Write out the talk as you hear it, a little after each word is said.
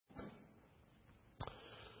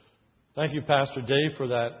Thank you, Pastor Dave, for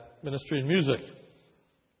that ministry and music.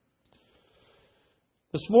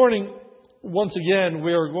 This morning, once again,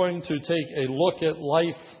 we are going to take a look at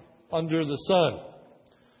life under the sun.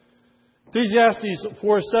 Ecclesiastes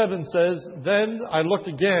 4:7 says, "Then I looked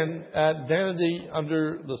again at vanity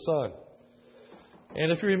under the sun."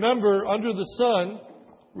 And if you remember, under the sun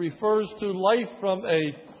refers to life from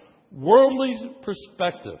a worldly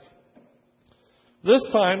perspective. This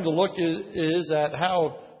time the look is at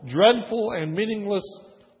how dreadful and meaningless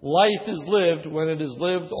life is lived when it is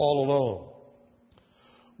lived all alone.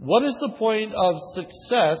 What is the point of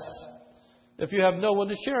success if you have no one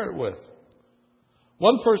to share it with?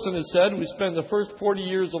 One person has said we spend the first 40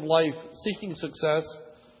 years of life seeking success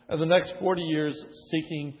and the next 40 years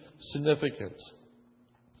seeking significance.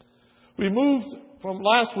 We moved from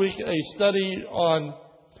last week a study on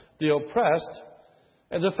the oppressed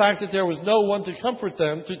and the fact that there was no one to comfort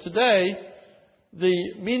them to today,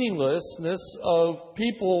 the meaninglessness of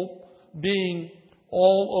people being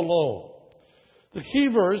all alone. The key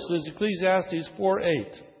verse is Ecclesiastes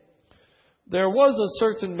 4:8. "There was a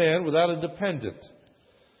certain man without a dependent,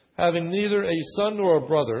 having neither a son nor a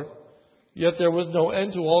brother, yet there was no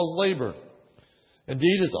end to all his labor.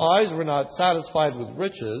 Indeed, his eyes were not satisfied with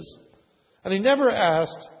riches, and he never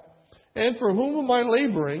asked, 'And for whom am I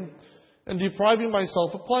laboring and depriving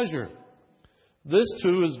myself of pleasure?' This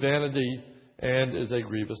too is vanity and is a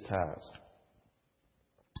grievous task."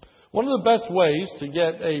 One of the best ways to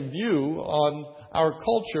get a view on our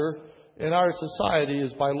culture and our society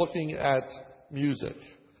is by looking at music,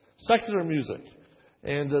 secular music,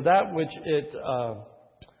 and that which it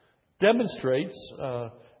demonstrates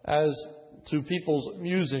as to people's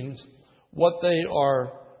musings, what they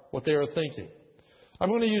are thinking. I'm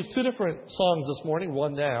going to use two different songs this morning,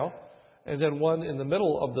 one now and then one in the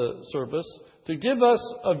middle of the service, to give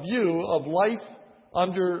us a view of life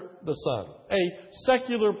under the sun, a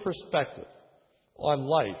secular perspective on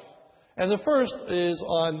life. And the first is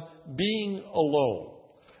on being alone.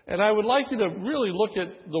 And I would like you to really look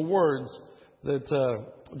at the words that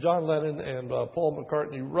John Lennon and Paul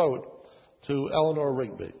McCartney wrote to Eleanor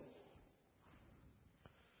Rigby.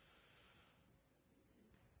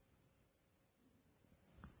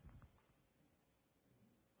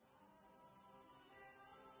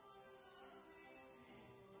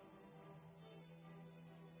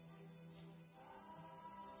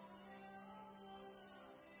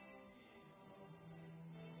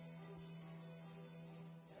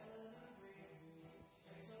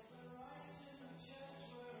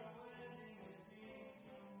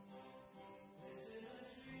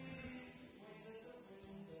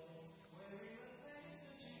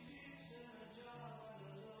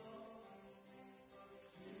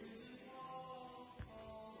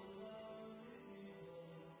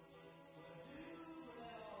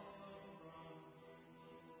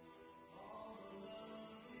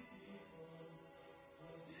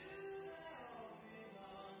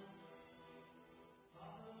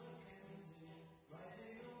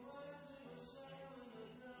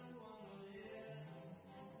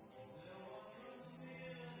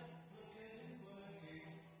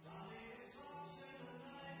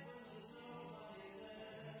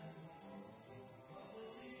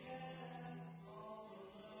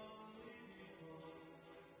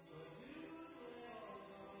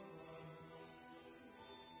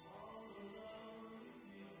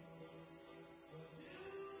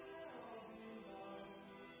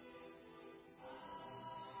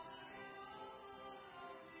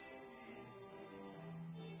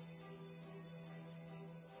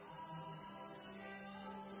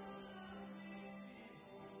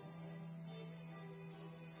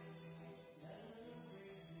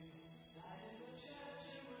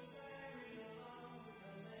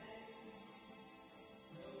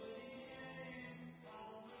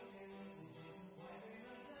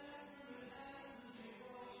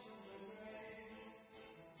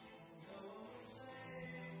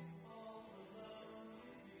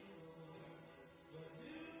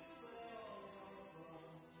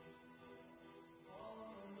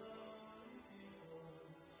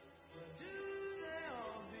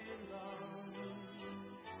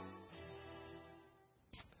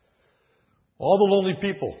 All the lonely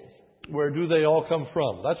people, where do they all come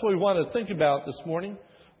from? That's what we want to think about this morning.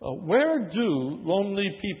 Where do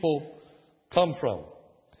lonely people come from?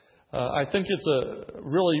 I think it's a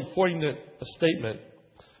really poignant statement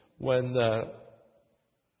when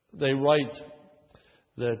they write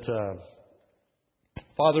that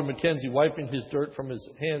Father Mackenzie wiping his dirt from his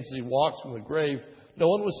hands as he walks from the grave, no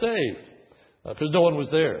one was saved because no one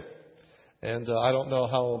was there. And I don't know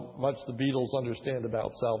how much the Beatles understand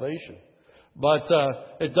about salvation. But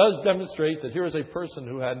it does demonstrate that here is a person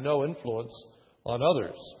who had no influence on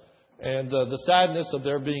others. And the sadness of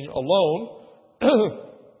their being alone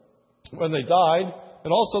when they died,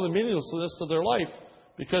 and also the meaninglessness of their life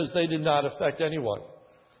because they did not affect anyone.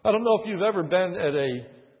 I don't know if you've ever been at a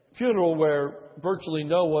funeral where virtually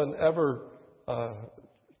no one ever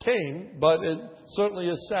came, but it certainly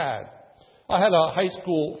is sad. I had a high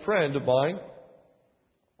school friend of mine,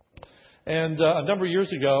 and a number of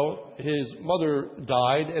years ago, his mother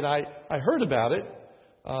died, and I heard about it.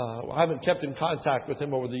 I haven't kept in contact with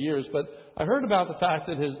him over the years, but I heard about the fact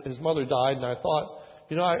that his mother died, and I thought,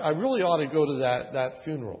 I really ought to go to that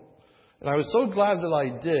funeral. And I was so glad that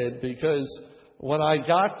I did, because when I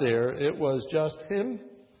got there, it was just him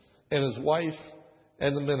and his wife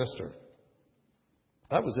and the minister.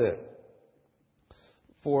 That was it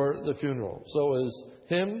for the funeral. So it was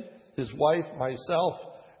him, his wife, myself,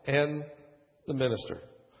 and the minister.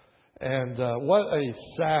 And what a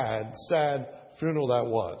sad, sad funeral that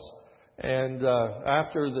was. And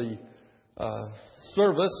after the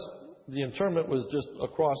service, the interment was just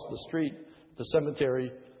across the street, the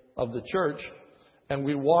cemetery of the church. And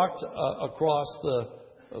we walked across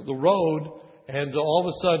the road, and all of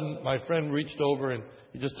a sudden my friend reached over and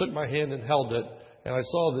he just took my hand and held it. And I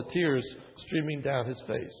saw the tears streaming down his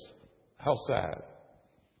face. How sad.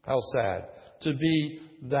 How sad to be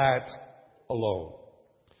that alone.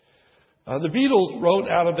 The Beatles wrote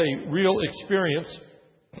out of a real experience.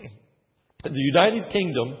 In the United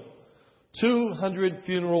Kingdom, 200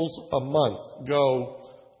 funerals a month go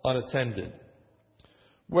unattended.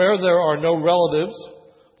 Where there are no relatives,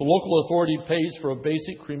 the local authority pays for a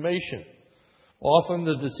basic cremation. Often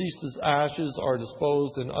the deceased's ashes are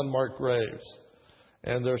disposed in unmarked graves,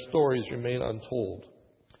 and their stories remain untold.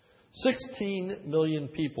 16 million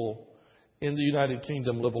people in the United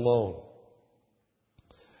Kingdom live alone.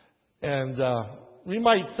 And we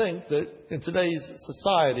might think that in today's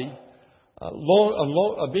society,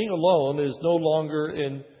 being alone is no longer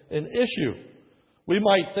an issue. We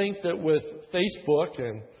might think that with Facebook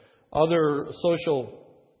and other social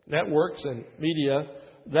networks and media,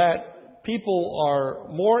 that people are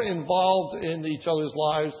more involved in each other's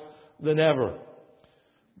lives than ever.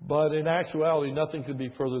 But in actuality, nothing could be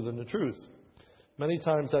further than the truth. Many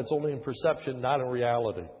times that's only in perception, not in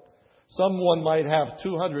reality. Someone might have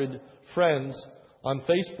 200 friends on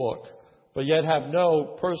Facebook, but yet have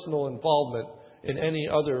no personal involvement in any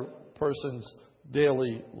other person's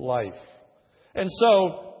daily life. And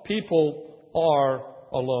so people are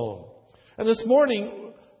alone. And this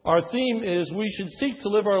morning, our theme is we should seek to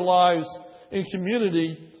live our lives in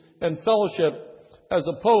community and fellowship as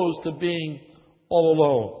opposed to being all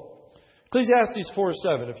alone. Ecclesiastes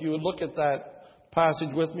 4:7, if you would look at that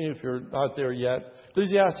passage with me if you're not there yet.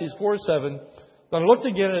 Ecclesiastes 4:7, then I looked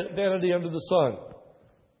again at vanity under the sun.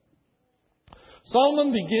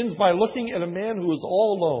 Solomon begins by looking at a man who is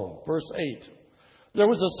all alone. Verse 8. There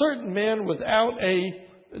was a certain man without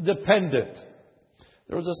a dependent.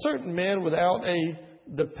 There was a certain man without a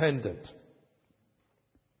dependent.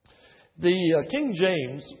 The King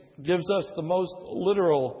James gives us the most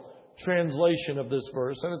literal translation of this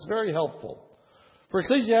verse, and it's very helpful. For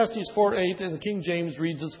Ecclesiastes 4:8 in the King James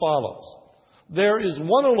reads as follows. There is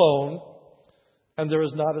one alone, and there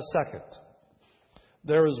is not a second.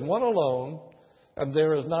 There is one alone, and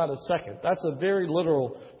there is not a second. That's a very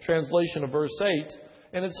literal translation of verse 8.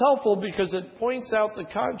 And it's helpful because it points out the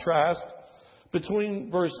contrast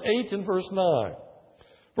between verse 8 and verse 9.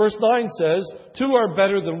 Verse 9 says, two are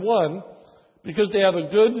better than one because they have a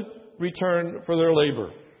good return for their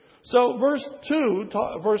labor. So verse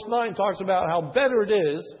 9 talks about how better it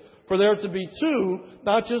is for there to be two,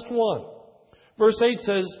 not just one. Verse 8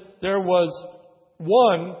 says there was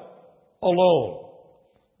one alone.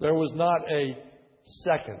 There was not a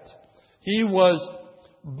second. He was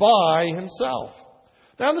by himself.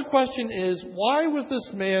 Now the question is, why was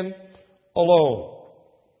this man alone?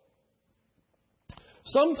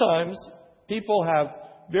 Sometimes people have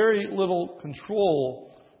very little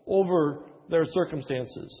control over their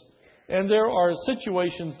circumstances. And there are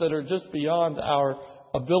situations that are just beyond our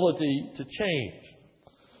ability to change.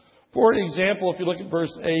 For example, if you look at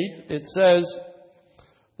verse 8, it says,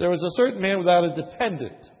 there was a certain man without a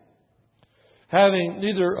dependent, having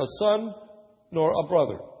neither a son nor a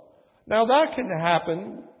brother. Now that can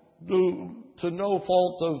happen due to no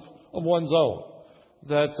fault of one's own.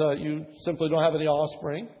 That you simply don't have any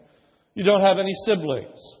offspring. You don't have any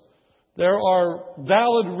siblings. There are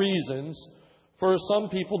valid reasons for some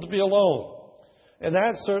people to be alone. And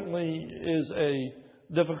that certainly is a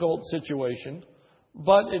difficult situation.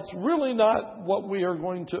 But it's really not what we are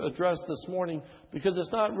going to address this morning, because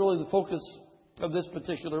it's not really the focus of this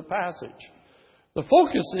particular passage. The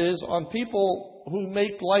focus is on people who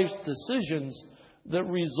make life's decisions that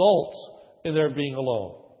result in their being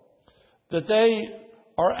alone. That they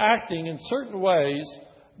are acting in certain ways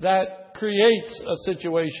that creates a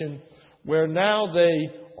situation where now they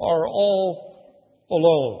are all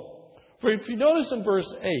alone. For if you notice in verse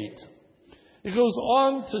 8, it goes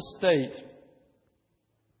on to state,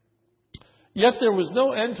 "Yet there was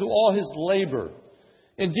no end to all his labor.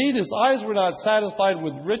 Indeed, his eyes were not satisfied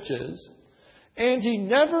with riches, and he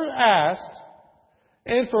never asked,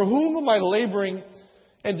 'And for whom am I laboring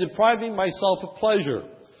and depriving myself of pleasure?'"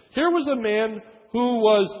 Here was a man who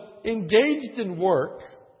was engaged in work,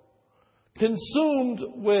 consumed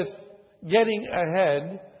with getting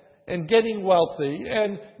ahead and getting wealthy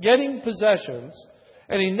and getting possessions,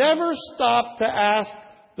 and he never stopped to ask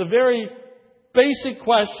the very basic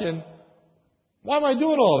question, why am I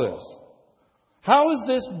doing all this? How is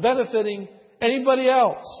this benefiting anybody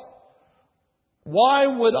else? Why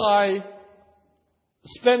would I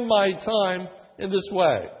spend my time in this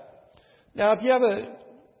way? Now, if you have a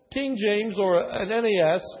King James or an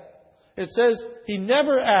NAS, it says, he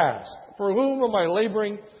never asked, "For whom am I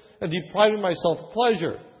laboring and depriving myself of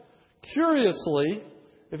pleasure?" Curiously,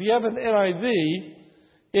 if you have an NIV,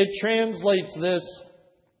 it translates this,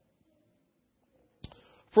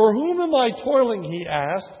 "For whom am I toiling," he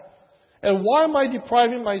asked, "and why am I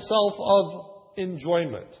depriving myself of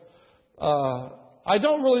enjoyment?" I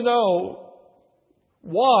don't really know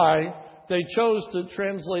why they chose to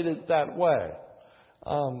translate it that way.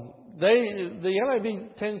 The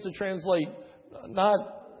NIV tends to translate not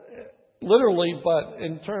literally, but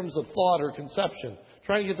in terms of thought or conception,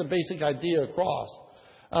 trying to get the basic idea across.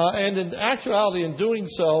 And in actuality, in doing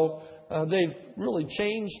so, they've really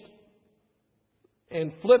changed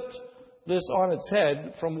and flipped this on its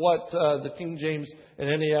head from what the King James and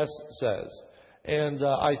NAS says. And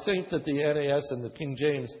I think that the NAS and the King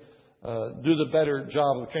James do the better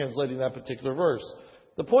job of translating that particular verse.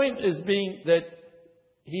 The point is being that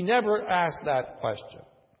he never asked that question.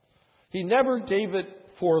 He never gave it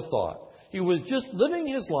forethought. He was just living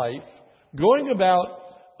his life, going about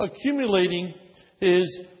accumulating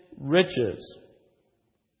his riches.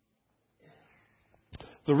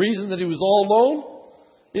 The reason that he was all alone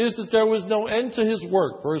is that there was no end to his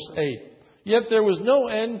work, verse 8. Yet there was no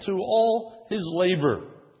end to all his labor.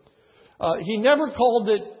 He never called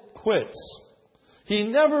it quits. He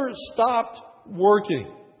never stopped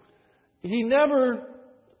working. He never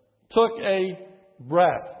took a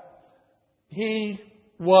breath. He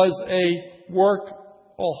was a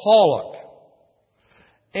workaholic.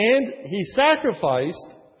 And he sacrificed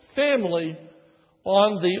family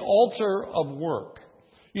on the altar of work.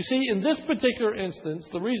 You see, in this particular instance,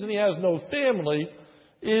 the reason he has no family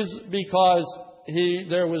is because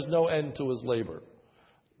there was no end to his labor.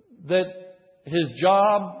 That his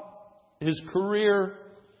job, his career,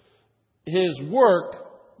 his work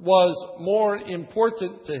was more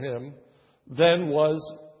important to him than was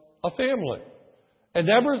a family. And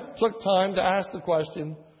never took time to ask the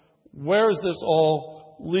question, where is this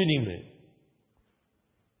all leading me?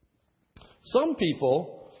 Some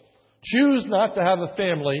people choose not to have a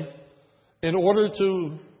family in order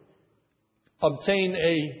to obtain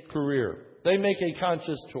a career. They make a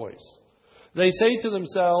conscious choice. They say to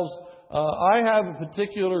themselves, I have a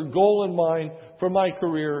particular goal in mind for my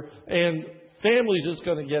career, and family's just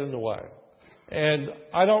going to get in the way. And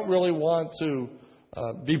I don't really want to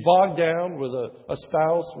be bogged down with a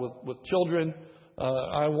spouse, with children.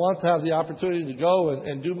 I want to have the opportunity to go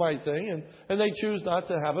and do my thing, and they choose not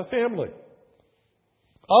to have a family.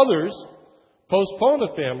 Others postpone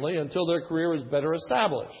a family until their career is better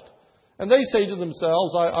established. And they say to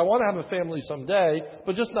themselves, I want to have a family someday,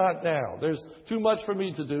 but just not now. There's too much for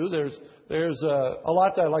me to do. There's a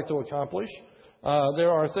lot that I'd like to accomplish.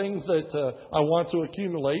 There are things that I want to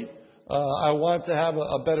accumulate. I want to have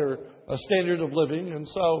a better standard of living. And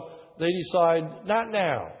so they decide, not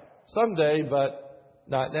now. Someday, but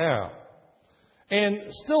not now.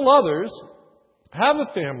 And still others have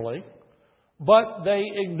a family, but they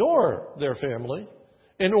ignore their family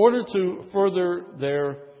in order to further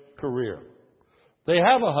their career. They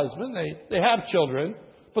have a husband, they have children,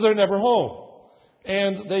 but they're never home.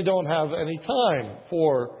 And they don't have any time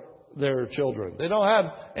for their children. They don't have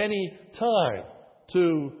any time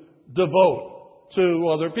to devote to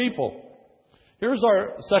other people. Here's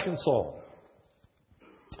our second song.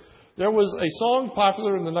 There was a song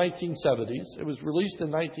popular in the 1970s. It was released in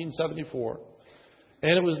 1974.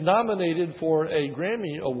 And it was nominated for a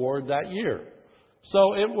Grammy Award that year.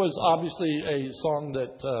 So it was obviously a song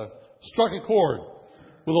that struck a chord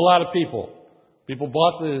with a lot of people. People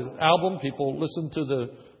bought the album. People listened to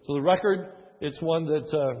the record. It's one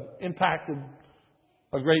that impacted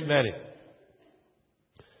a great many.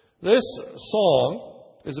 This song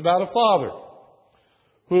is about a father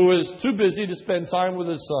who is too busy to spend time with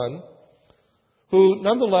his son, who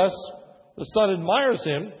nonetheless, the son admires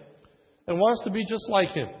him and wants to be just like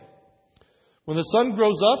him. When the son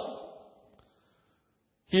grows up,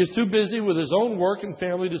 he is too busy with his own work and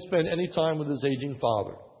family to spend any time with his aging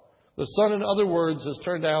father. The son, in other words, has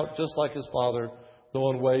turned out just like his father,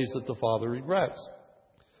 though in ways that the father regrets.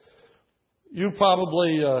 You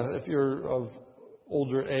probably, if you're of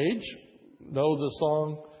older age, know the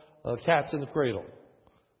song Cats in the Cradle.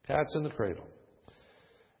 Cats in the Cradle.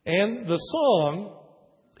 And the song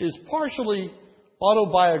is partially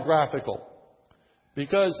autobiographical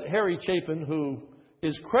because Harry Chapin, who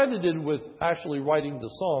is credited with actually writing the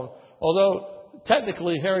song, although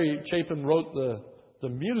technically Harry Chapin wrote the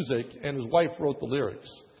music and his wife wrote the lyrics,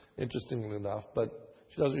 interestingly enough, but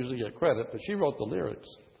she doesn't usually get credit, but she wrote the lyrics.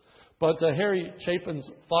 But Harry Chapin's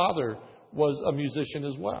father was a musician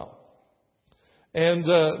as well. And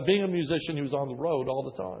being a musician, he was on the road all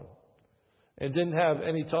the time and didn't have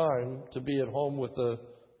any time to be at home with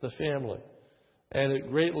the family. And it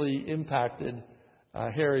greatly impacted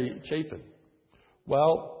Harry Chapin.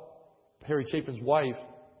 Well, Harry Chapin's wife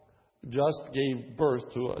just gave birth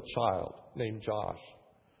to a child named Josh.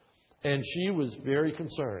 And she was very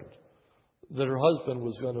concerned that her husband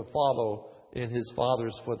was going to follow in his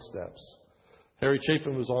father's footsteps. Harry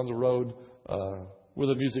Chapin was on the road with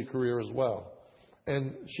a music career as well.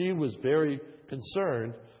 And she was very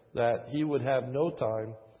concerned that he would have no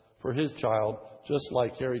time for his child, just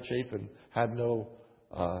like Harry Chapin had no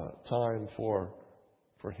time for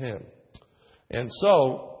him. And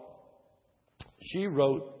so she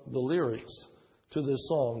wrote the lyrics to this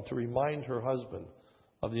song to remind her husband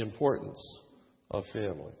of the importance of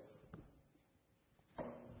family.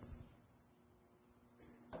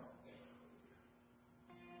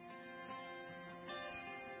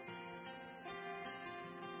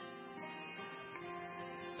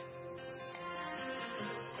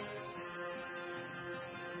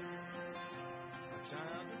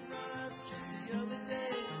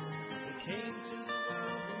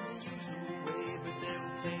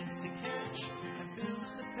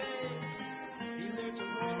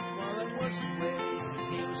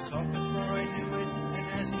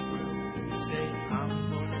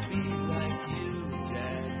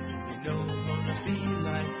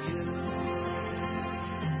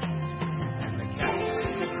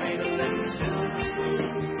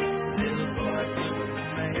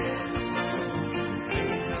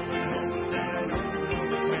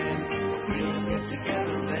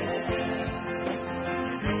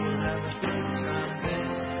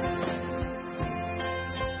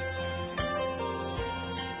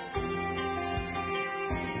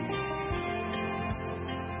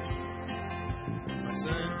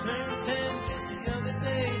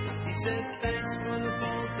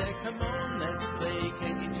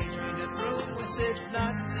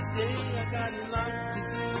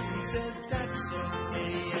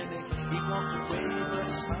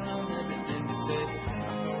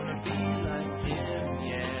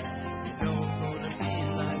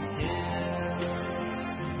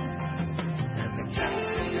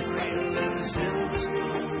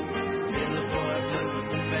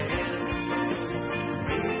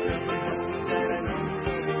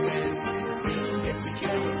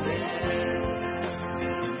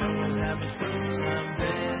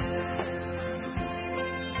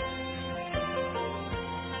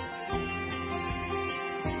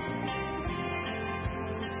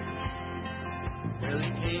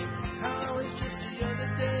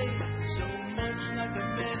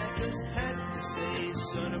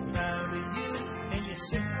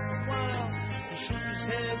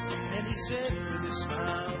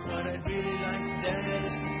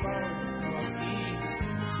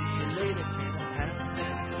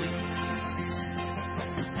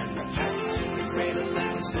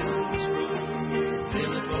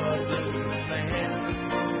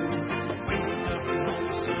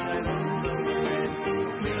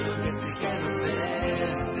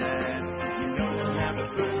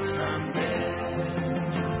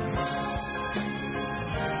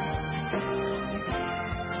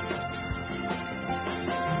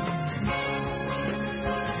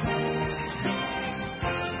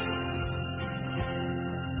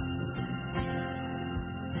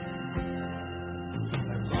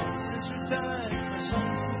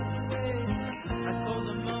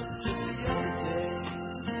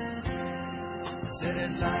 said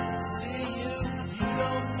I'd like to see you, if you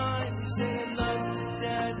don't mind. He said I'd love to,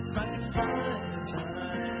 Dad, if I could find the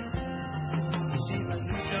time. You see, my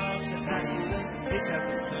new job's an accident, it's out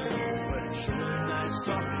the blue, but it's sure nice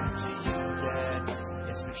talking to you, Dad.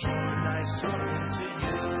 It's been sure nice talking to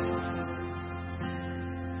you.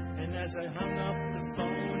 And as I hung up the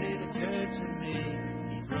phone, it occurred to me,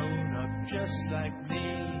 he'd grown up just like me.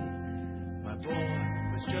 My boy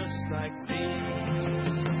was just like me.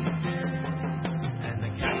 And the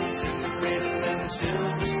cats in the cradle and the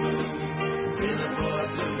silver spoon, till the boy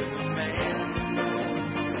blue and the man in the moon.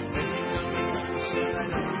 When you said I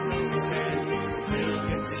know you're red, we'll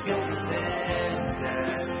get together then,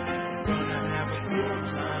 Dad. Gonna have a good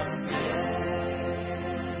time then.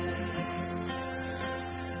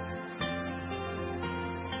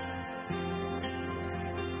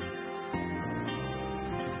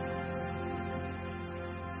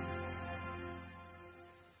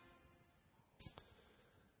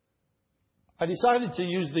 I decided to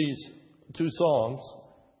use these two songs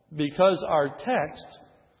because our text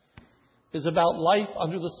is about life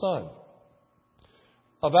under the sun,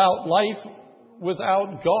 about life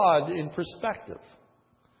without God in perspective.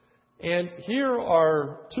 And here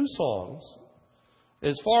are two songs.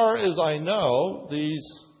 As far as I know, these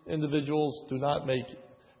individuals do not make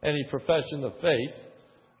any profession of faith.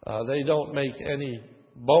 They don't make any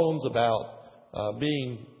bones about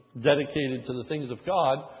being dedicated to the things of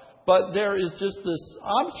God. But there is just this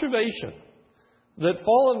observation that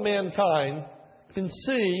fallen mankind can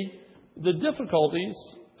see the difficulties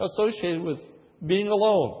associated with being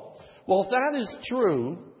alone. Well, if that is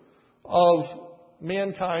true of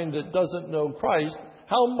mankind that doesn't know Christ,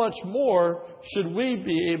 how much more should we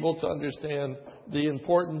be able to understand the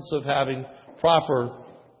importance of having proper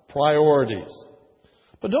priorities?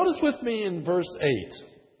 But notice with me in verse 8.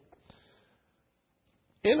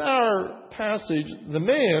 In our passage, the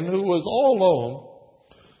man who was all alone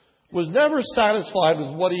was never satisfied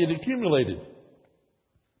with what he had accumulated.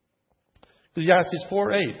 Ecclesiastes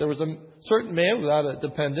 4:8. There was a certain man without a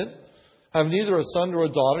dependent, having neither a son nor a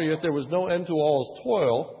daughter, yet there was no end to all his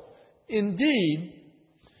toil. Indeed,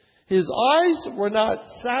 his eyes were not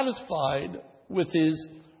satisfied with his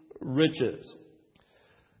riches.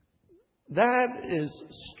 That is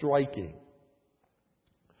striking.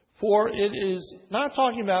 For it is not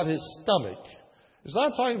talking about his stomach. It's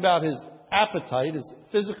not talking about his appetite, his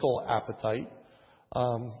physical appetite.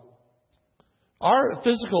 Our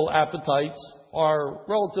physical appetites are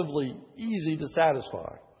relatively easy to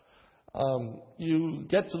satisfy. You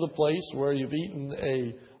get to the place where you've eaten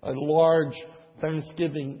a large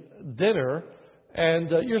Thanksgiving dinner and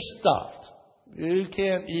you're stuffed. You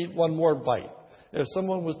can't eat one more bite. If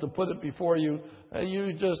someone was to put it before you,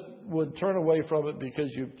 you just would turn away from it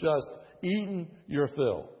because you've just eaten your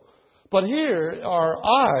fill. But here are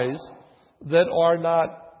eyes that are not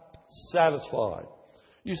satisfied.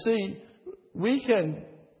 You see, we can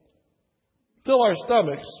fill our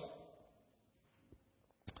stomachs,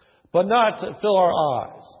 but not fill our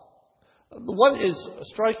eyes. What is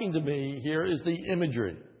striking to me here is the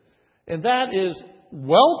imagery. And that is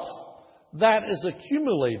wealth that is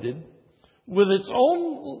accumulated with its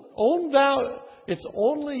own value. Its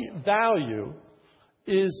only value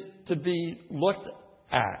is to be looked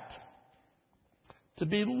at. To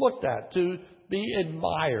be looked at, to be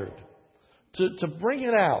admired, to bring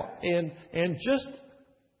it out and just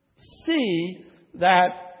see that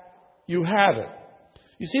you have it.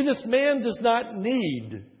 You see, this man does not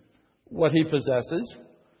need what he possesses.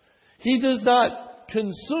 He does not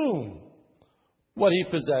consume what he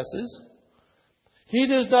possesses. He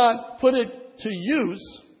does not put it to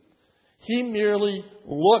use. He merely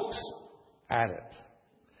looks at it.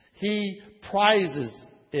 He prizes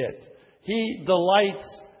it. He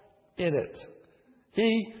delights in it.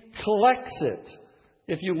 He collects it,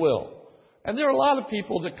 if you will. And there are a lot of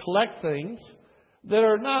people that collect things that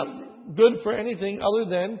are not good for anything other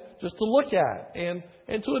than just to look at and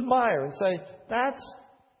to admire and say, that's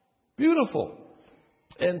beautiful.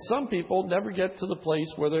 And some people never get to the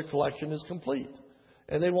place where their collection is complete.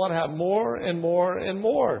 And they want to have more and more and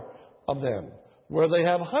more of them, where they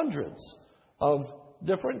have hundreds of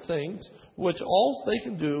different things, which all they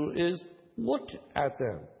can do is look at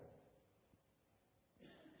them.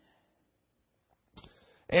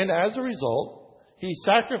 And as a result, he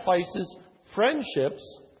sacrifices friendships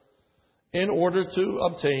in order to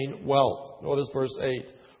obtain wealth. Notice verse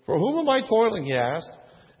 8. For whom am I toiling, he asked,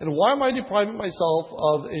 and why am I depriving myself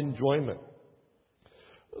of enjoyment?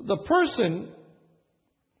 The person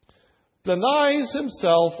denies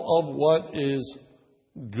himself of what is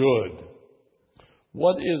good.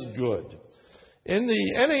 What is good? In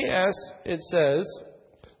the NAS, it says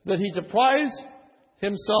that he deprives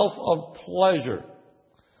himself of pleasure.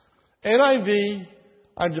 NIV,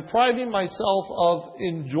 I'm depriving myself of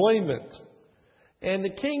enjoyment. And the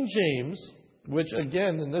King James, which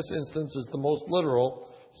again in this instance is the most literal,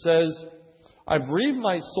 says, I bereave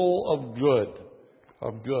my soul of good.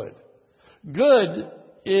 Of good. Good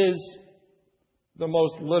is the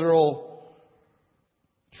most literal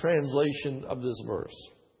translation of this verse.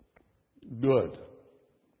 Good.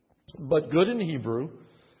 But good in Hebrew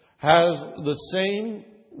has the same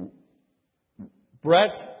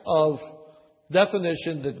breadth of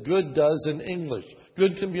definition that good does in English.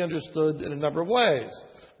 Good can be understood in a number of ways.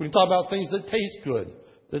 We can talk about things that taste good,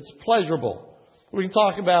 that's pleasurable. We can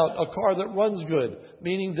talk about a car that runs good,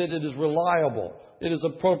 meaning that it is reliable, it is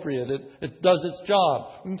appropriate, it does its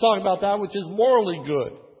job. We can talk about that which is morally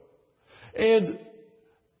good. And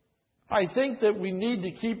I think that we need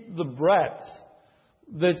to keep the breadth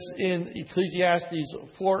that's in Ecclesiastes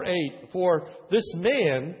 4:8. For this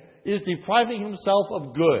man is depriving himself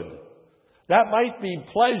of good. That might be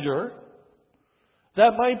pleasure.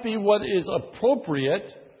 That might be what is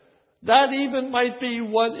appropriate. That even might be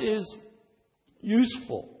what is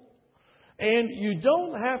useful. And you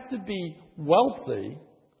don't have to be wealthy.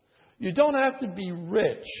 You don't have to be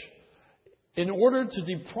rich in order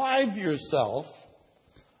to deprive yourself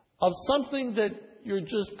of something that you're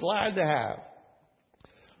just glad to have.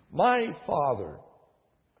 My father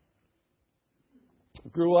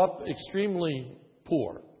grew up extremely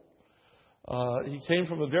poor. He came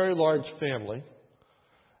from a very large family,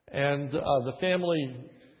 and the family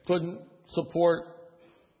couldn't support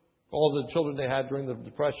all the children they had during the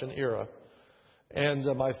Depression era. And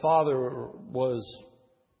my father was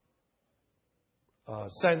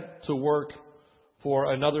sent to work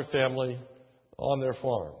for another family on their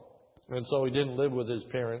farm. And so he didn't live with his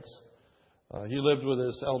parents. He lived with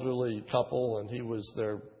this elderly couple, and he was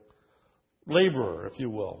their laborer, if you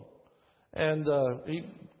will. And he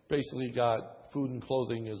basically got food and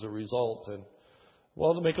clothing as a result. And,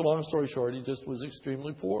 well, to make a long story short, he just was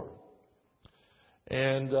extremely poor.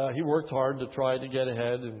 And he worked hard to try to get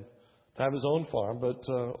ahead and to have his own farm. But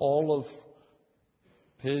all of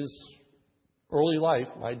his early life,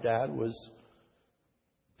 my dad was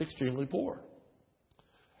extremely poor.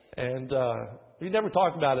 And he never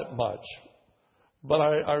talked about it much. But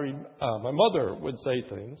my mother would say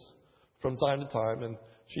things from time to time, and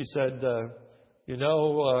she said,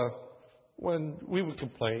 when we would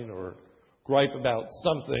complain or gripe about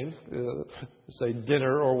something, say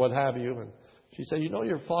dinner or what have you, and she said,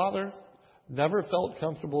 your father never felt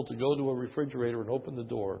comfortable to go to a refrigerator and open the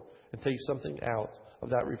door and take something out of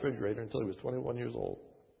that refrigerator until he was 21 years old,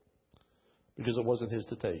 because it wasn't his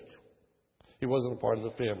to take. He wasn't a part of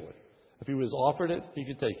the family. If he was offered it, he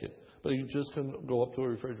could take it. But he just couldn't go up to a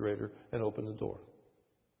refrigerator and open the door.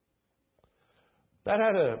 That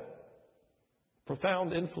had a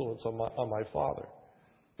profound influence on my father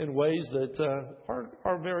in ways that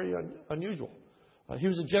are very unusual. He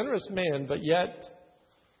was a generous man, but yet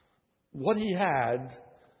what he had,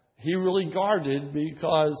 he really guarded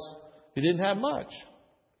because he didn't have much.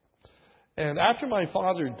 And after my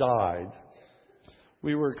father died,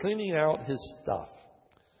 we were cleaning out his stuff.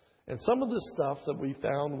 And some of the stuff that we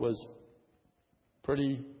found was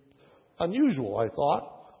pretty unusual, I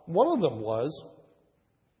thought. One of them was,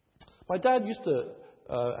 my dad used to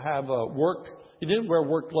have work. He didn't wear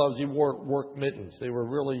work gloves. He wore work mittens. They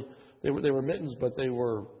were mittens, but they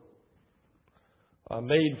were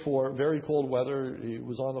made for very cold weather. He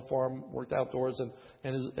was on the farm, worked outdoors,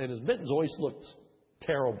 and his mittens always looked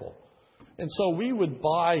terrible. And so we would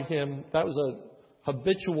buy him. That was a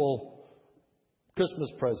habitual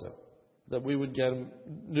Christmas present, that we would get him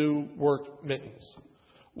new work mittens.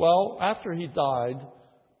 Well, after he died,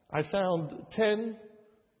 I found 10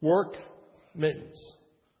 work mittens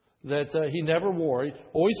that he never wore. He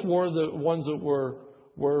always wore the ones that were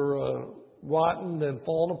rotten and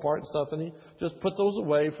falling apart and stuff, and he just put those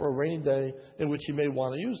away for a rainy day in which he may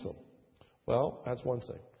want to use them. Well, that's one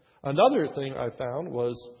thing. Another thing I found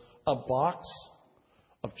was a box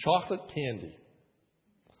of chocolate candy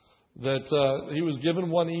that he was given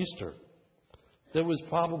one Easter that was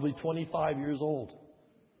probably 25 years old.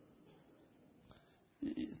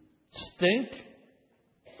 Stink.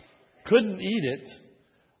 Couldn't eat it.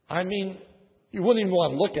 I mean, you wouldn't even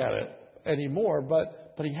want to look at it anymore,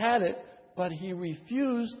 but he had it, but he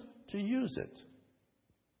refused to use it.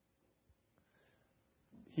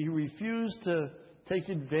 He refused to take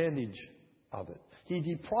advantage of it. He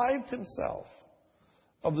deprived himself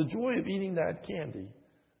of the joy of eating that candy.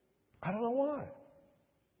 I don't know why.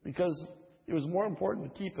 Because it was more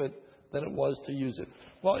important to keep it than it was to use it.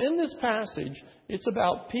 Well, in this passage, it's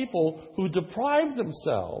about people who deprive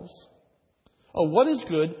themselves of what is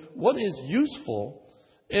good, what is useful,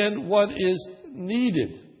 and what is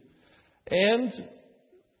needed. And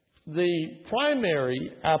the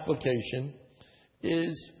primary application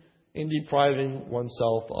is in depriving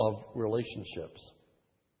oneself of relationships.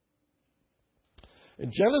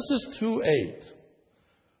 In Genesis 2:8,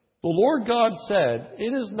 the Lord God said,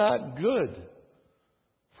 "It is not good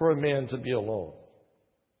for a man to be alone.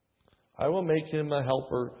 I will make him a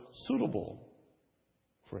helper suitable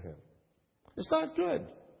for him." It's not good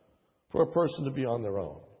for a person to be on their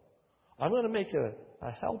own. I'm going to make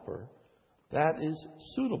a helper that is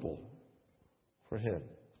suitable for him.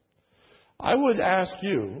 I would ask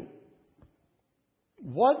you,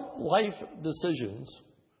 what life decisions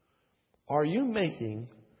are you making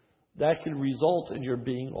that could result in your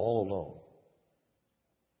being all alone?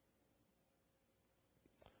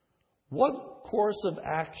 What course of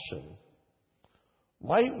action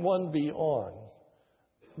might one be on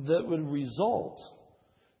that would result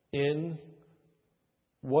in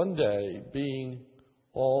one day being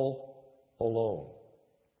all alone?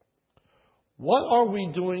 What are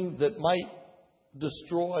we doing that might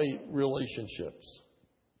destroy relationships?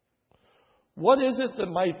 What is it that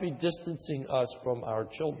might be distancing us from our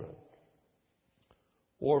children?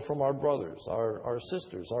 Or from our brothers, our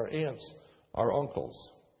sisters, our aunts, our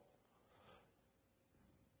uncles?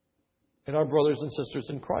 And our brothers and sisters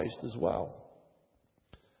in Christ as well.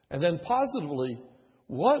 And then positively,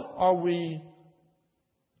 what are we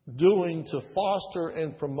doing to foster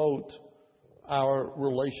and promote our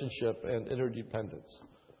relationship and interdependence?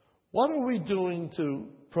 What are we doing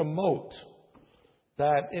to promote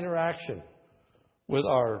that interaction with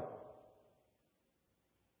our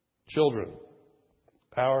children,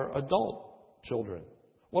 our adult children?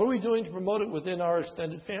 What are we doing to promote it within our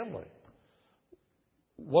extended family?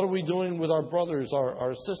 What are we doing with our brothers,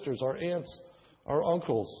 our sisters, our aunts, our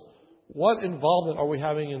uncles? What involvement are we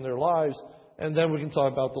having in their lives? And then we can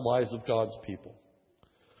talk about the lives of God's people.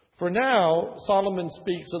 For now, Solomon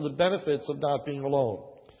speaks of the benefits of not being alone.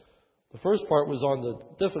 The first part was on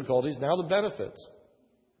the difficulties, now the benefits.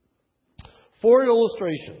 4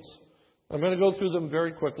 illustrations. I'm going to go through them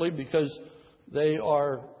very quickly because they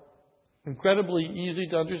are incredibly easy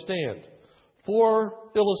to understand.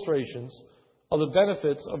 4 illustrations of the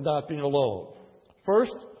benefits of not being alone.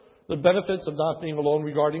 First, the benefits of not being alone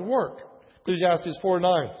regarding work. Ecclesiastes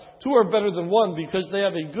 4:9. 2 are better than 1 because they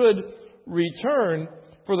have a good return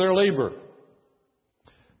for their labor.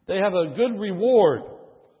 They have a good reward,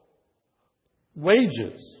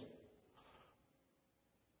 wages.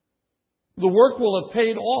 The work will have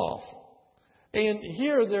paid off. And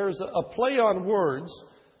here there's a play on words,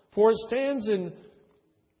 for it stands in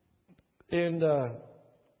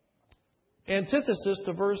antithesis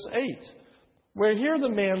to verse 8, where here the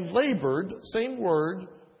man labored, same word,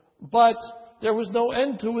 but there was no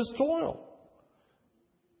end to his toil.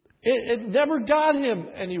 It never got him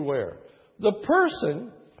anywhere. The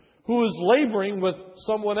person who is laboring with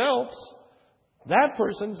someone else, that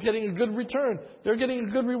person's getting a good return. They're getting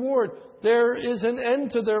a good reward. There is an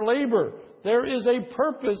end to their labor. There is a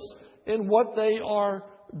purpose in what they are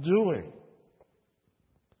doing.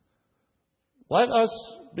 Let us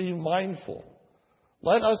be mindful.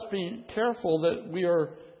 Let us be careful that we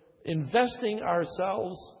are investing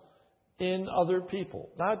ourselves in other people,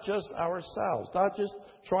 not just ourselves, not just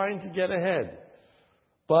trying to get ahead,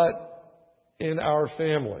 but in our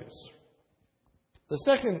families. The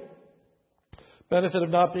second benefit of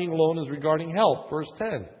not being alone is regarding help. Verse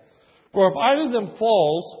 10. For if either of them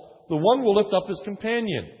falls, the one will lift up his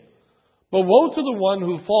companion. But woe to the one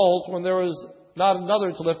who falls when there is not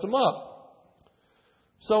another to lift him up.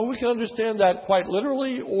 So we can understand that quite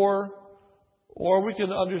literally, or we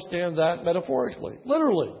can understand that metaphorically.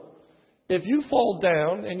 Literally, if you fall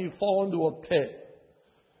down and you fall into a pit,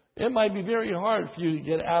 it might be very hard for you to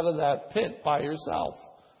get out of that pit by yourself.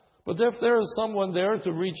 But if there is someone there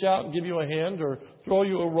to reach out and give you a hand or throw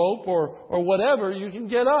you a rope or whatever, you can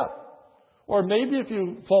get up. Or maybe if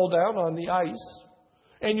you fall down on the ice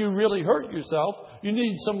and you really hurt yourself, you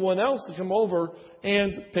need someone else to come over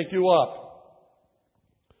and pick you up.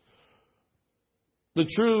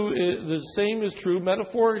 The same is true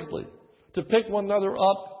metaphorically. To pick one another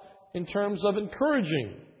up in terms of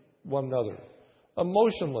encouraging one another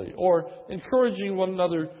emotionally or encouraging one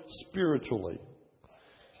another spiritually.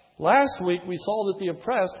 Last week we saw that the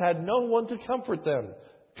oppressed had no one to comfort them.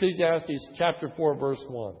 Ecclesiastes chapter 4 verse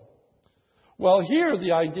 1. Well, here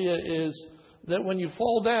the idea is that when you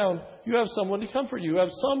fall down, you have someone to comfort you. You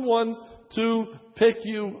have someone to pick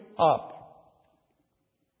you up.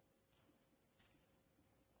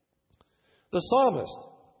 The psalmist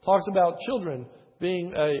talks about children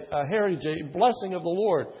being a heritage, a blessing of the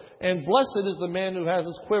Lord. And blessed is the man who has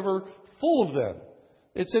his quiver full of them.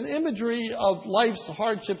 It's an imagery of life's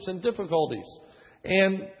hardships and difficulties.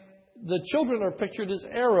 And the children are pictured as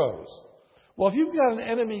arrows. Well, if you've got an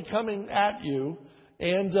enemy coming at you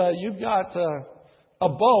and you've got a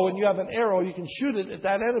bow and you have an arrow, you can shoot it at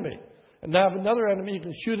that enemy. And now have another enemy, you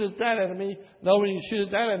can shoot it at that enemy. Another one, you can shoot it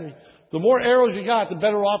at that enemy. The more arrows you got, the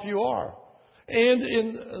better off you are. And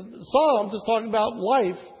in Psalms, it's talking about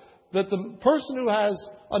life, that the person who has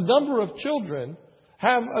a number of children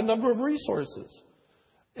have a number of resources.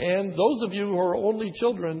 And those of you who are only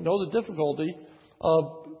children know the difficulty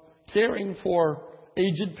of caring for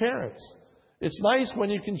aged parents. It's nice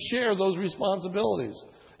when you can share those responsibilities.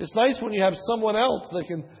 It's nice when you have someone else that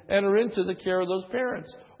can enter into the care of those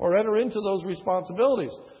parents or enter into those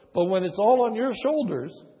responsibilities. But when it's all on your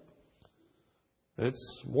shoulders,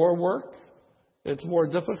 it's more work, it's more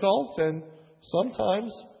difficult, and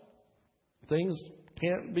sometimes things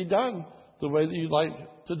can't be done the way that you'd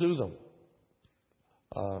like to do them.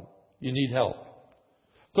 You need help.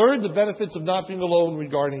 Third, the benefits of not being alone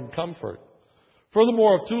regarding comfort.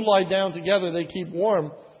 Furthermore, if two lie down together, they keep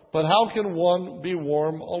warm. But how can one be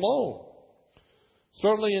warm alone?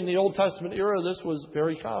 Certainly in the Old Testament era, this was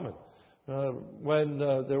very common. When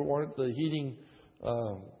there weren't the heating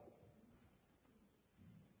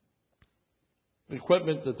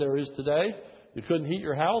equipment that there is today, you couldn't heat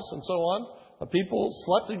your house and so on. People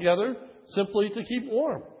slept together simply to keep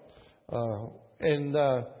warm. In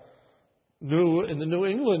the New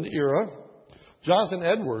England era, Jonathan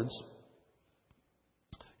Edwards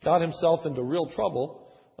got himself into real trouble.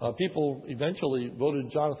 People eventually voted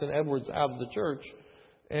Jonathan Edwards out of the church.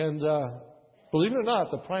 And believe it or not,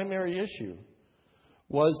 the primary issue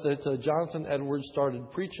was that Jonathan Edwards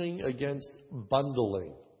started preaching against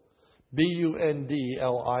bundling.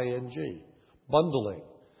 B-U-N-D-L-I-N-G. Bundling.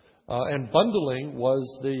 And bundling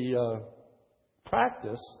was the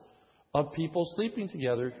practice of people sleeping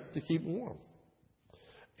together to keep warm.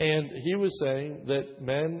 And he was saying that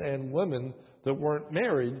men and women that weren't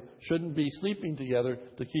married shouldn't be sleeping together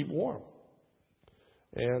to keep warm.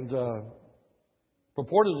 And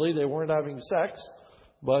purportedly they weren't having sex,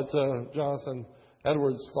 but Jonathan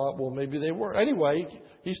Edwards thought, well, maybe they were. Anyway,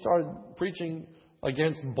 he started preaching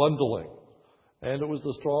against bundling. And it was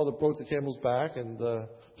the straw that broke the camel's back, and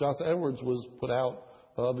Jonathan Edwards was put out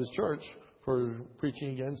of his church for preaching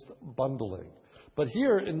against bundling. But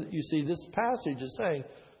here, you see, this passage is saying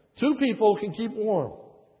two people can keep warm.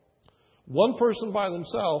 One person by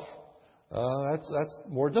themselves, that's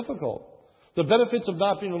more difficult. The benefits of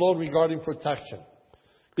not being alone regarding protection.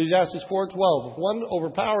 Ecclesiastes 4:12. If one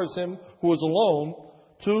overpowers him who is alone,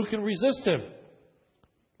 two can resist him.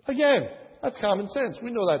 Again, that's common sense.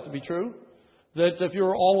 We know that to be true. That if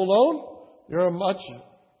you're all alone, you're a much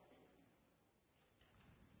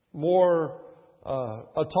more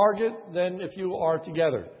a target than if you are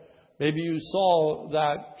together. Maybe you saw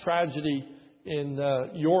that tragedy in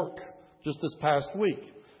York just this past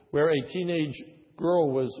week, where a teenage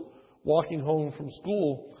girl was walking home from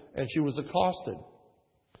school and she was accosted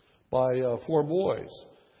by 4 boys.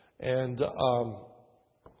 And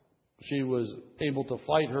she was able to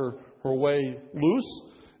fight her way loose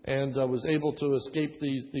and was able to escape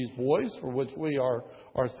these boys, for which we are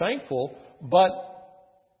thankful. But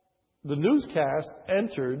the newscast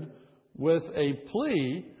entered with a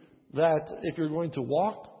plea that if you're going to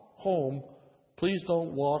walk home, please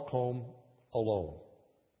don't walk home alone.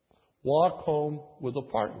 Walk home with a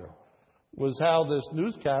partner, was how this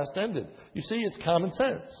newscast ended. You see, it's common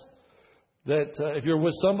sense that if you're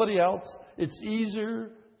with somebody else, it's easier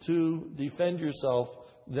to defend yourself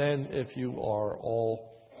than if you are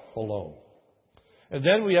all alone. And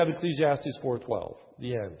then we have Ecclesiastes 4:12,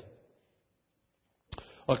 the end.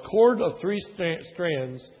 A cord of 3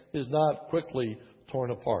 strands is not quickly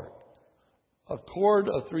torn apart. A cord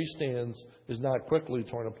of 3 strands is not quickly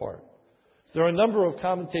torn apart. There are a number of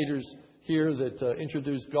commentators here that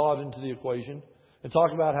introduce God into the equation and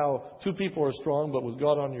talk about how 2 people are strong, but with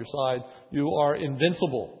God on your side, you are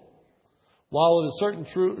invincible. While it is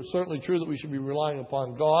certainly true that we should be relying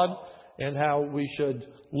upon God and how we should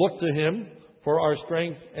look to Him for our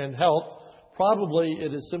strength and health, probably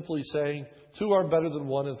it is simply saying 2 are better than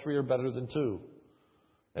 1 and 3 are better than 2.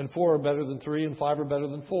 And 4 are better than 3 and 5 are better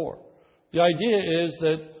than 4. The idea is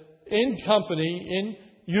that in company, in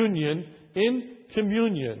union, in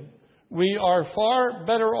communion, we are far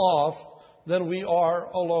better off than we are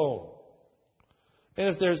alone. And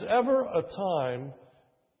if there's ever a time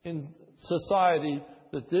in society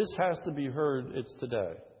that this has to be heard, it's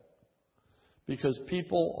today. Because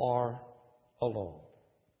people are alone.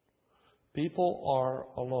 People are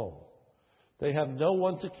alone. They have no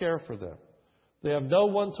one to care for them. They have no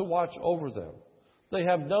one to watch over them. They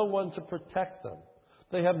have no one to protect them.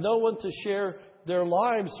 They have no one to share their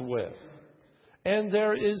lives with. And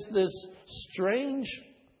there is this strange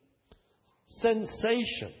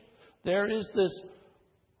sensation. There is this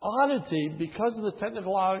oddity because of the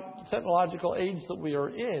technological age that we are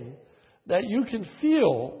in, that you can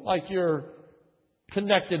feel like you're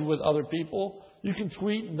connected with other people. You can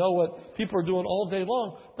tweet and know what people are doing all day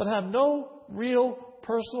long, but have no real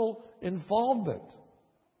personal involvement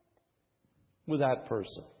with that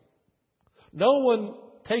person. No one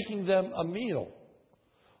taking them a meal.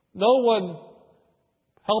 No one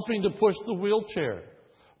helping to push the wheelchair.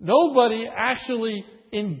 Nobody actually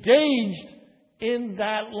engaged in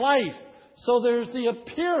that life. So there's the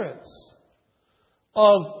appearance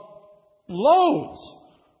of loads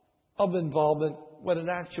of involvement, when in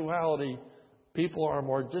actuality, people are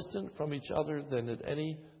more distant from each other than at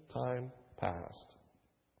any time past.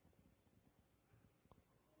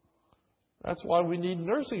 That's why we need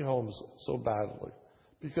nursing homes so badly,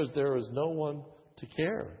 because there is no one to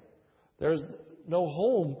care. There's no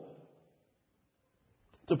home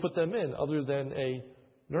to put them in other than a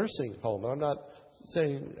nursing home. I'm not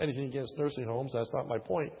saying anything against nursing homes. That's not my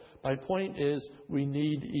point. My point is we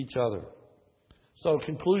need each other. So,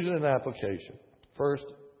 conclusion and application. First,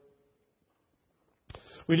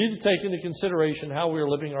 we need to take into consideration how we are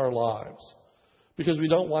living our lives, because we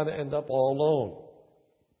don't want to end up all alone.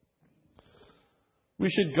 We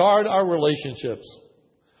should guard our relationships.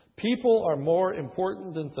 People are more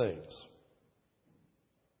important than things.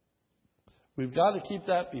 We've got to keep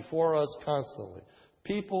that before us constantly.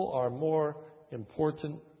 People are more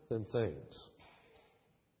important than things.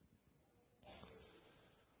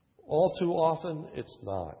 All too often, it's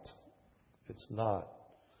not. It's not.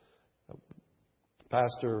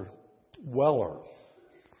 Pastor Weller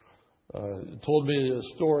told me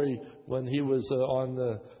a story when he was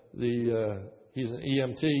on he's an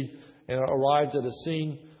EMT, and arrived at a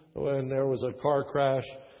scene when there was a car crash,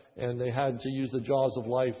 and they had to use the jaws of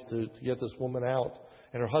life to get this woman out.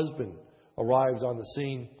 And her husband arrived on the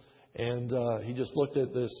scene, and he just looked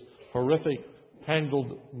at this horrific,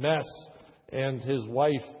 tangled mess, and his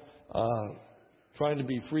wife trying to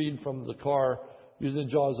be freed from the car, using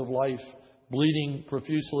the jaws of life, bleeding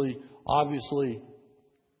profusely, obviously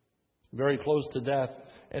very close to death.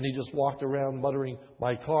 And he just walked around muttering,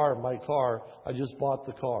 my car, I just bought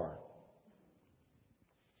the car.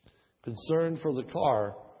 Concerned for the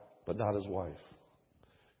car, but not his wife.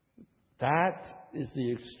 That is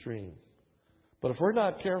the extreme. But if we're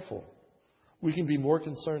not careful, we can be more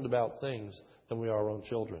concerned about things than we are our own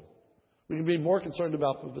children. We can be more concerned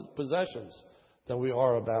about possessions than we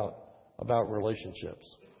are about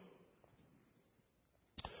relationships.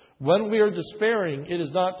 When we are despairing, it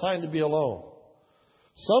is not time to be alone.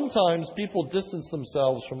 Sometimes people distance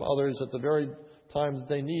themselves from others at the very time that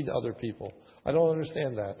they need other people. I don't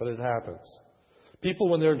understand that, but it happens. People,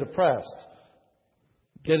 when they're depressed,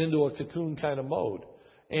 get into a cocoon kind of mode,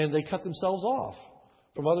 and they cut themselves off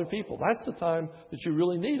from other people. That's the time that you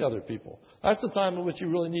really need other people. That's the time in which you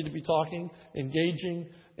really need to be talking, engaging,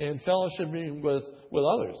 and fellowshipping with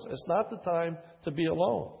others. It's not the time to be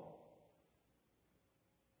alone.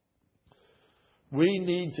 We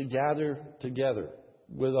need to gather together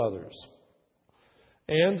with others.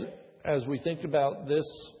 And as we think about this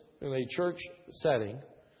in a church setting,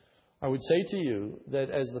 I would say to you that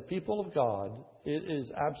as the people of God, it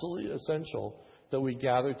is absolutely essential that we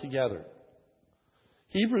gather together.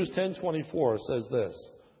 Hebrews 10:24 says this,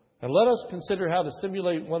 and let us consider how to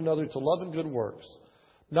stimulate one another to love and good works,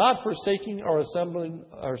 not forsaking or assembling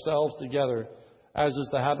ourselves together, as is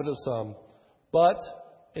the habit of some, but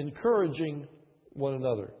encouraging one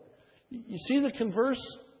another. You see the converse?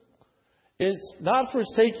 It's not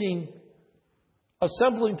forsaking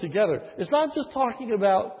assembling together. It's not just talking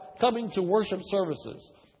about coming to worship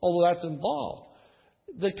services, although that's involved.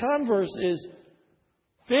 The converse is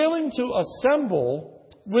failing to assemble,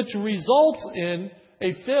 which results in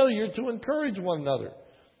a failure to encourage one another.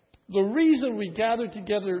 The reason we gather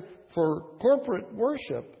together for corporate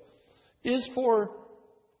worship is for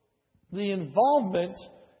the involvement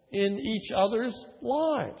in each other's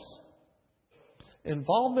lives.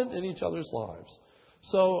 Involvement in each other's lives.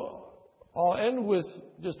 So I'll end with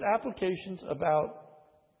just applications about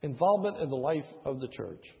involvement in the life of the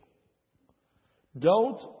church.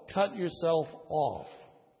 Don't cut yourself off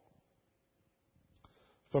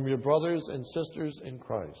from your brothers and sisters in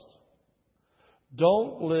Christ.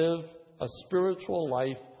 Don't live a spiritual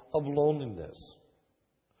life of loneliness.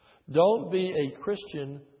 Don't be a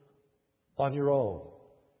Christian on your own.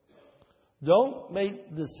 Don't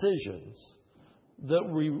make decisions that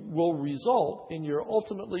will result in your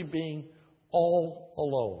ultimately being all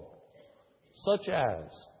alone. Such as,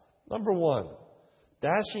 number one,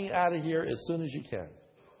 dashing out of here as soon as you can.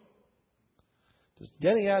 Just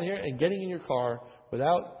getting out of here and getting in your car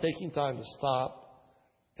without taking time to stop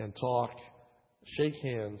and talk, shake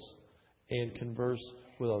hands, and converse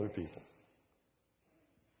with other people.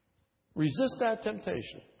 Resist that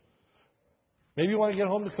temptation. Maybe you want to get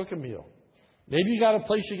home to cook a meal. Maybe you got a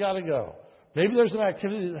place you got to go. Maybe there's an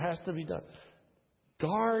activity that has to be done.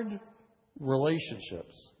 Guard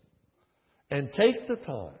relationships and take the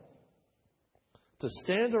time to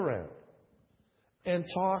stand around and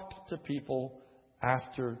talk to people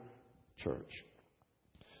after church.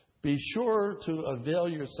 Be sure to avail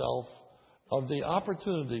yourself of the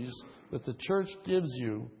opportunities that the church gives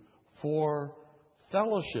you for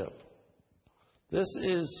fellowship. This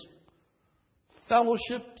is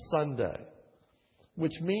Fellowship Sunday,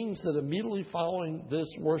 which means that immediately following this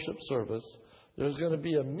worship service, there's going to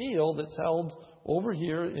be a meal that's held over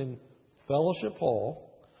here in Fellowship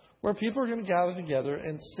Hall, where people are going to gather together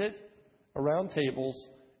and sit around tables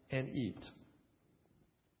and eat.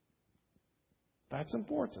 That's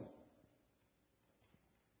important.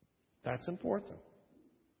 That's important.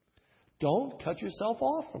 Don't cut yourself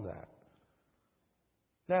off from that.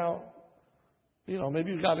 Now,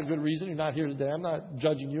 maybe you've got a good reason you're not here today. I'm not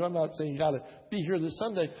judging you. I'm not saying you got to be here this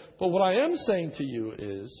Sunday. But what I am saying to you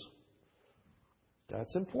is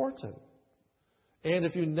that's important. And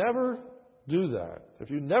if you never do that, if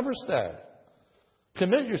you never stay,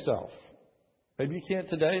 commit yourself. Maybe you can't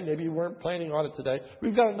today. Maybe you weren't planning on it today.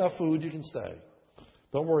 We've got enough food. You can stay.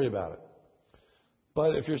 Don't worry about it.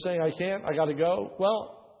 But if you're saying, I can't, I got to go,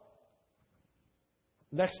 well,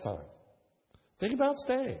 next time, think about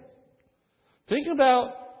staying. Think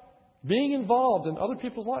about being involved in other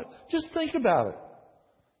people's lives. Just think about it.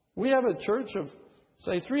 We have a church of,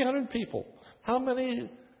 say, 300 people. How many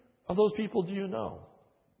of those people do you know?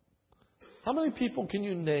 How many people can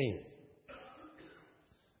you name?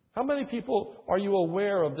 How many people are you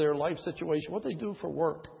aware of their life situation, what they do for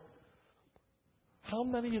work? How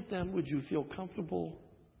many of them would you feel comfortable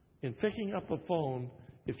in picking up a phone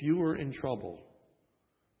if you were in trouble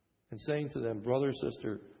and saying to them, brother,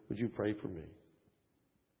 sister, would you pray for me?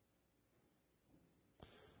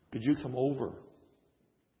 Could you come over?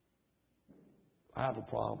 I have a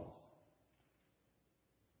problem.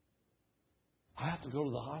 I have to go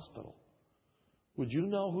to the hospital. Would you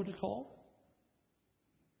know who to call?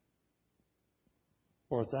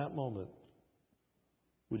 Or at that moment,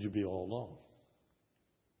 would you be all alone?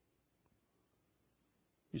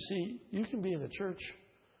 You see, you can be in a church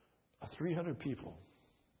of 300 people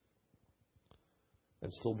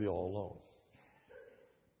and still be all alone.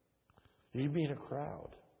 You can be in a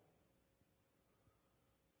crowd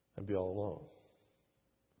and be all alone.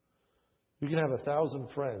 You can have 1,000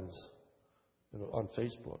 friends on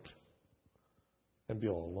Facebook and be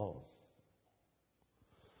all alone.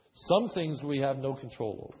 Some things we have no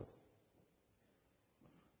control over.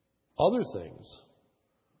 Other things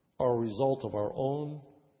are a result of our own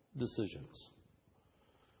decisions.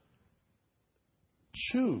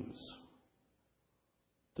 Choose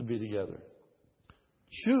to be together.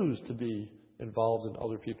 Choose to be involved in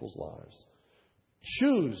other people's lives.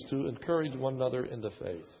 Choose to encourage one another in the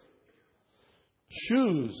faith.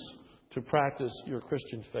 Choose to practice your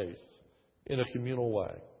Christian faith in a communal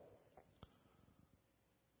way.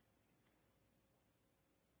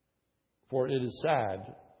 For it is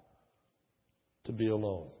sad to be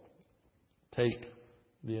alone. Take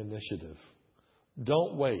the initiative.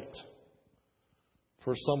 Don't wait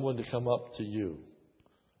for someone to come up to you.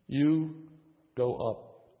 You go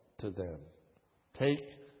up to them. Take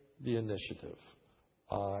the initiative.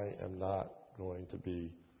 I am not going to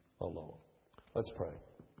be alone. Let's pray.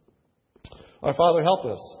 Our Father, help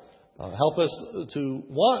us. Help us to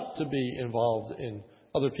want to be involved in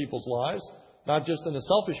other people's lives, not just in a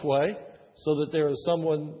selfish way, so that there is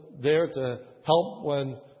someone there to help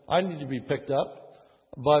when I need to be picked up,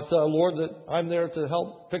 but Lord, that I'm there to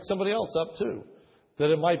help pick somebody else up too.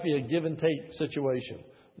 That it might be a give and take situation.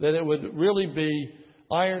 That it would really be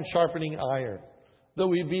iron sharpening iron. That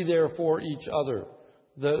we be there for each other.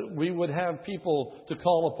 That we would have people to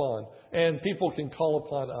call upon, and people can call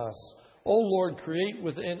upon us. Oh Lord, create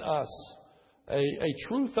within us a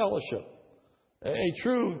true fellowship, a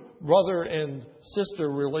true brother and sister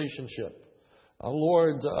relationship.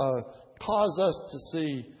 Lord, cause us to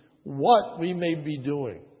see what we may be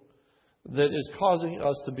doing that is causing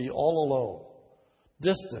us to be all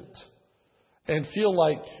alone, distant, and feel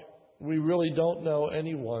like we really don't know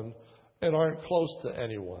anyone and aren't close to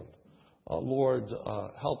anyone. Lord,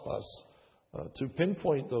 help us to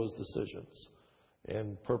pinpoint those decisions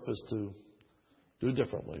and purpose to do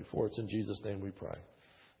differently. For it's in Jesus' name we pray.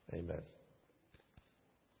 Amen.